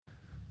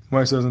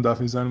Gemara says in Daf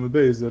Yizayin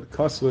Beis that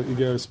kasva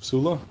igeres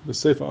psula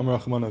b'sefer amar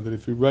Rachmana, that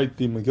if you write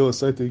the Megillah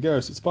Sotah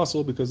igeres, it's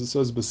possible because it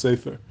says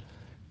b'sefer.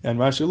 And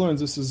Rashi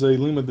learns this is a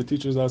limud that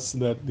teaches us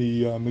that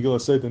the Megillah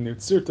Sotah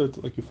needs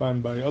sirtut, like you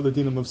find by other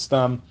dinim of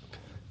stam,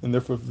 and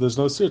therefore if there's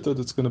no sirtut,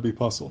 it's going to be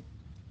possible.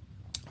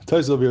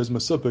 Tais over here is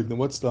masupik. Then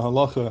what's the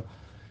halacha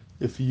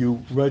if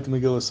you write the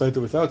Megillah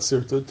Sotah without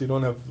sirtut? You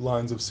don't have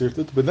lines of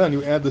sirtut, but then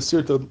you add the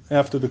sirtut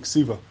after the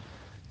ksiva.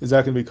 Is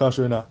that going to be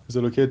kosher or not? Is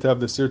it okay to have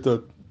the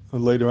sirtut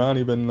later on,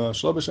 even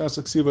shlo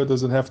b'shas ksiva?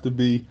 Does it have to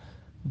be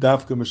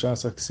dafka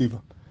b'shas ksiva?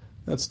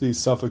 That's the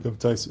suffix of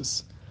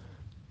Taisus.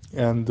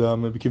 And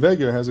Rabbi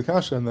Kiveger has a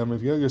kasha, and then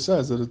Rabbi Kiveger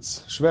says that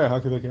it's shver.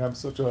 How can they have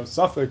such a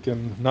suffix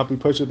and not be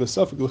pushed the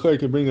suffix? L'chayr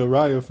can bring a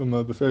raya from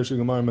a Beferish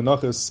Gemara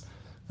Menachos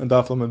and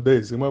Daf Lamed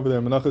Beis. The Gemara over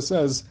there, Menachos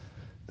says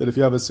that if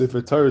you have a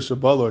sefer Torah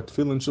shabalu or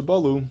tefillin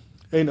shabalu,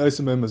 ein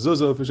osim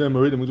mezuzah v'shem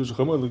maridim l'kedusha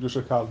chamor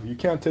l'kedusha kal. You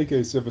can't take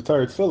a sefer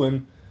Torah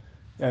tefillin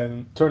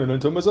and turn it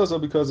into a mezuzah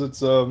because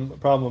it's a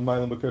problem of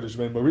Mailam B'Kodesh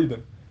Vein Maridim.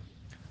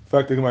 In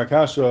fact, the Gemara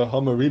Kasha,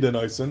 Hamaridin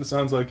Eisen,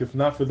 sounds like if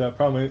not for that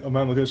problem of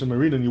Mailam B'Kodesh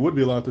Maridin, you would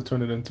be allowed to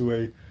turn it into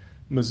a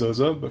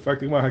mezuzah. But in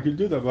fact, the Gemara, how can you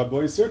do that? Rabbi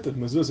is sirtut.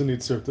 Mezuzah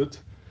needs sirtut.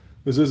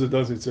 Mezuzah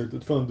does need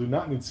sirtut. Tefillin do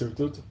not need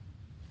sirtut.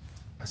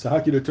 So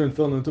how can you turn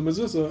tefillin into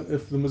mezuzah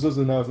if the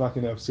mezuzah now is not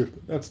going to have sirtut?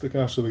 That's the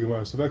Kasha of the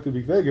Gemara. So in fact, the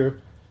Big Veger,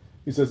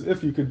 he says,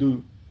 if you could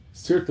do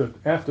sirtut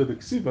after the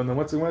ksiva, then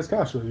what's the Gemara's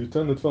kasha? You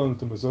turn the tefillin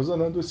into mezuzah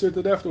and then do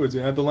sirtut afterwards.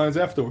 You add the lines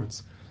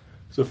afterwards.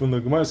 So from the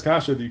Gemara's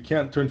kasha that you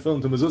can't turn tefillin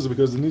into mezuzah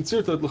because it needs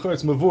sirtut, l'chor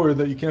it's mavur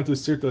that you can't do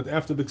sirtut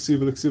after the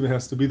ksiva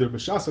has to be there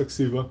b'shas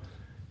ksiva.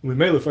 We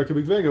may look like a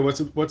big vega.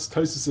 What's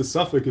Taisus'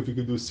 suffix if you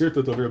could do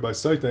sirtut over here by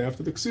Sotah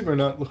after the ksiva or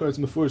not? L'chor it's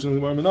mafurish in the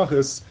Gemara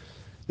Menachos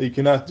that you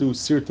cannot do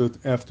sirtut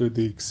after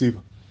the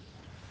ksiva.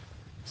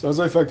 So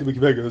as I fact to be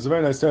Kivega, there's a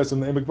very nice test in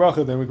the Emek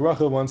Bracha. The Emek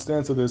Bracha wants to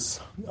answer this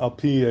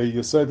Alpi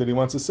Yosei that he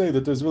wants to say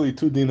that there's really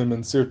two dinim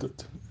in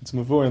Sirtut. It's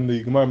Mavur in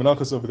the Gemara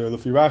Menachos over there,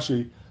 Lefi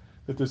Rashi,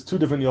 that there's two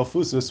different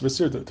Yalfusis for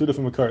Sirtut, two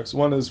different Makaris.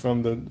 One is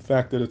from the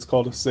fact that it's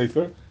called a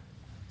Sefer.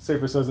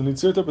 Sefer says it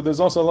needs Sirtut, but there's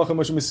also a Lacha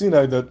Moshe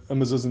Mesinai that a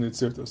mezuzah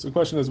needs Sirtut. So the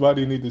question is, why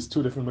do you need these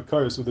two different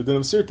Makaris with the din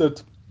of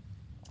Sirtut?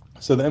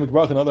 So the Emek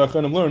Bracha and other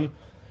Achanim learn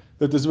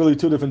that there's really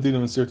two different dinim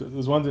in Sirtut.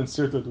 There's one din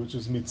Sirtut, which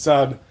is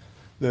Mitzad,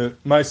 the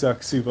Maisa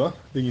Ksiva,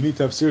 that you need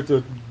to have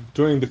sirtut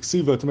during the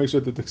Ksiva to make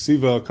sure that the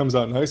Ksiva comes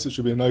out nice. It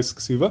should be a nice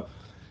Ksiva.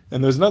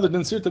 And there's another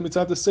din sirtut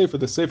mitzad the Sefer.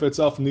 The Sefer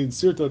itself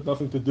needs sirtut,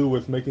 nothing to do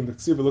with making the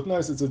Ksiva look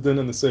nice. It's a din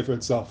in the Sefer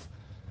itself.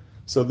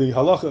 So the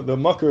halacha, the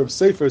makar of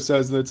Sefer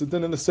says that it's a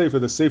din in the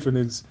Sefer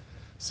needs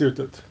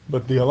sirtut.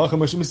 But the halacha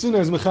Moshe Messina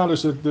is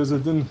mechadish that there's a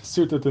din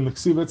sirtut in the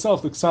Ksiva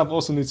itself. The Ksav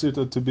also needs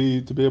sirtut to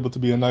be able to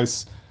be a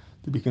nice,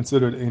 to be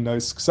considered a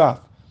nice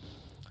Ksav.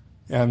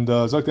 And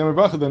Zak the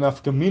Bracha, the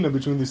nafkamina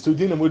between these two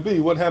dinim would be,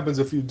 what happens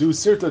if you do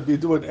sirtut, you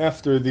do it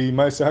after the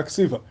Maisa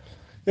HaKsiva?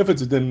 If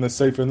it's a din in the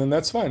Sefer, then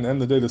that's fine.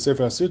 And the day the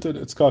Sefer has sirtut,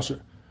 it's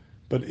kosher.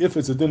 But if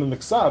it's a din in the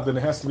Ksav, then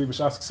it has to be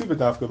b'shas Ksiva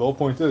dafka. The whole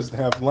point is to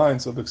have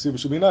lines so the Ksiva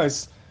should be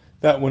nice.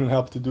 That wouldn't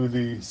help to do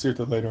the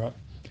sirtut later on.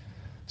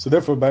 So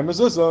therefore, by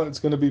mezuzah, it's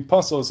going to be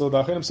pasul. So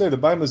the Achanim say that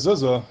by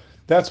mezuzah,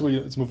 that's where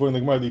it's moving in the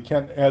Gemara, that you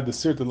can't add the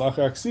sirtut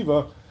l'achar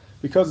Ksiva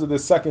because of the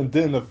second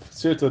din of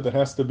sirtut that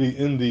has to be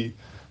in the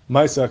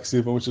Maisa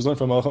Ksiva, which is learned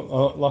from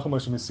Lacha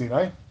Moshe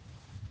Mesinai.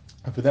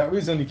 And for that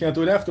reason, you can't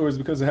do it afterwards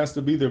because it has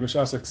to be there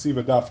b'shas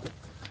Ksiva dafka.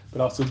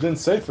 But also din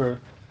Sefer,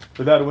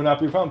 for that it would not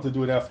be a problem to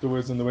do it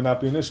afterwards, and there would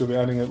not be an issue of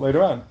adding it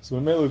later on. So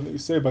when you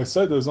say by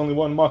Sotah, there's only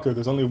one makar,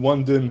 there's only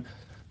one din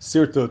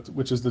sirtut,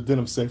 which is the din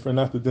of Sefer,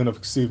 not the din of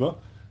Ksiva.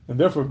 And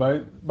therefore, by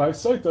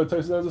Sotah,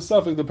 there's a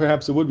suffix that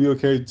perhaps it would be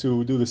okay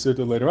to do the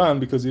sirtut later on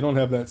because you don't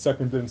have that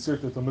second din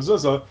sirtut or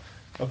mezuzah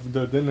of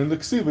the din and the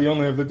ksiva. You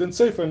only have the din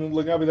sefer, and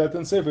lagabi that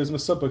din sefer is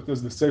mesupik.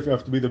 Does the sefer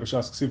have to be the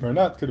b'shas ksiva or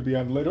not? Could it be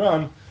added later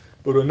on?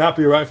 But it would not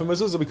be right for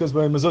mezuzah because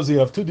by mezuzah you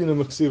have two dinim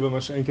of ksiva,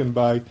 mashenkin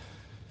by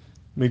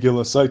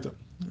Megillah Sotah.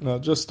 Now,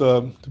 just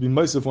to be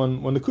meisiv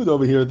one nekuda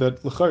over here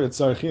that l'char et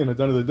tzarichin at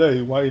the end of the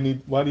day, why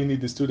do you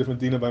need these two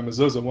different dinim by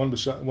mezuzah?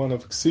 One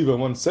of ksiva,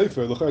 one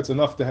sefer. L'char it's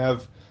enough to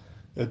have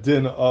a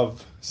din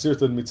of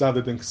sirtut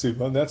mitzad din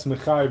ksiva. And that's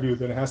mechayiv you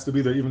that it has to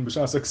be there even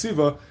b'shas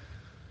ksiva.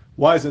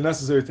 Why is it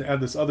necessary to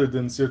add this other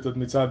din sirtut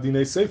mitzad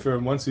dinei sefer?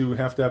 And once you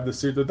have to have the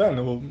sirtut then,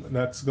 well,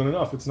 that's good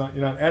enough. It's not,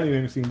 you're not adding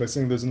anything by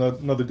saying there's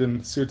another din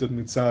sirtut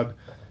mitzad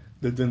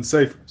the din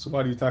sefer. So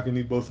why do you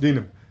need both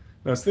dinim?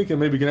 And I was thinking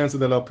maybe you can answer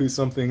that. I'll please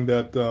something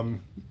that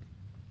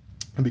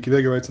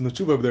Bikidega writes in the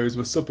tshuva over there is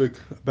vasupik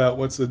about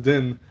what's the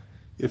din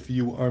if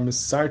you are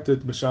misartet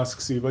b'shas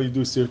ksiva, you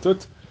do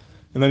sirtut,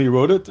 and then you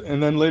wrote it,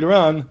 and then later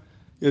on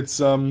it's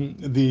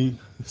the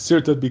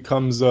sirtut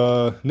becomes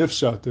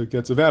nifshat, it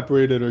gets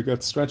evaporated or it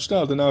gets stretched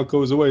out, and now it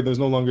goes away. There's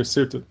no longer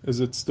sirtut. Is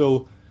it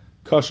still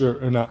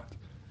kosher or not?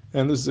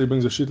 And this he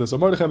brings a shita. So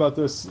Mordechai about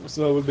this.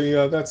 So it would be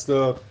that's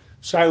the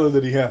shaila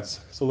that he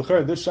has. So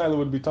l'chayr, this shaila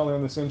would be telling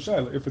on the same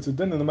shaila. If it's a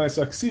din in the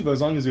Maisa Ksiva, as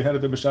long as you had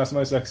it the b'shas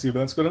Maisa Ksiva,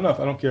 that's good enough.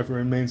 I don't care if it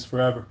remains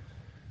forever.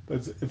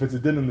 But if it's a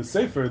din in the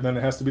sefer, then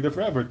it has to be there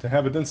forever. To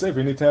have a din sefer,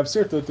 you need to have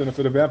sirtut, and if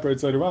it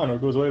evaporates later on or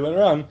goes away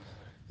later on,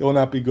 it will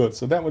not be good.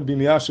 So that would be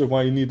miyasha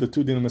why you need the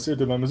two dinim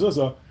sirtut by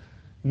mezuzah.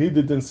 Need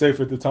the din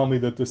sefer to tell me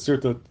that the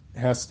sirtut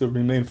has to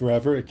remain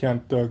forever. It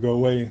can't go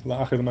away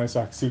la'achar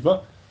ma'isa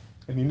ksiva.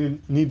 And you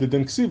need the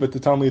din ksiva to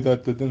tell me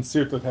that the din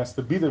sirtut has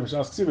to be there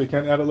b'shas ksiva. You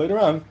can't add it later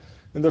on.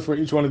 And therefore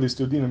each one of these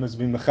two dinim is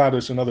being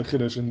mechadish, another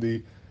chiddush in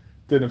the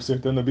din of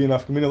sirtut. And the being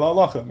afkamina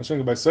la'alacha.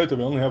 Mashenga by Sotah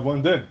we only have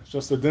one din. It's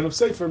just the din of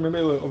sefer.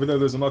 Memela over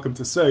there's a makom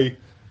to say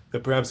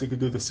that perhaps he could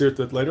do the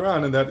sirtut later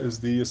on, and that is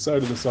the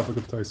side of the suffix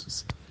of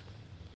Taisus.